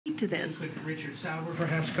to this. Could Richard Sauber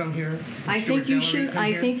perhaps come here? I think you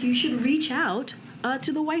should reach out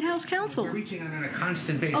to the White House Counsel. We're reaching out on a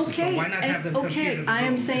constant basis, Okay, so why not have them come here to the I am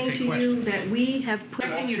room saying take to you questions? that we have put.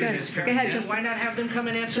 Thank you to this, Go ahead, Karine. Justin. Why not have them come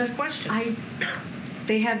and answer the questions?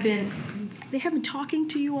 They have been talking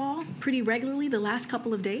to you all pretty regularly the last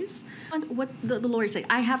couple of days. What the lawyers say,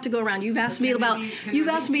 I have to go around. You've asked me about. You've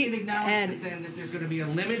asked me, Ed. Then that there's going to be a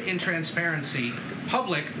limit in transparency,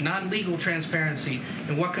 public, non-legal transparency,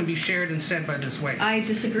 and what can be shared and said by this White House. I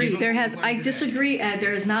disagree. I disagree, Ed.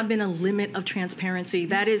 There has not been a limit of transparency.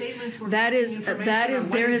 There has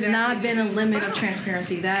not been a limit of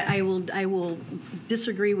transparency. That I will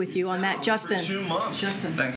disagree with you on that, Justin. 2 months. Justin. Thanks.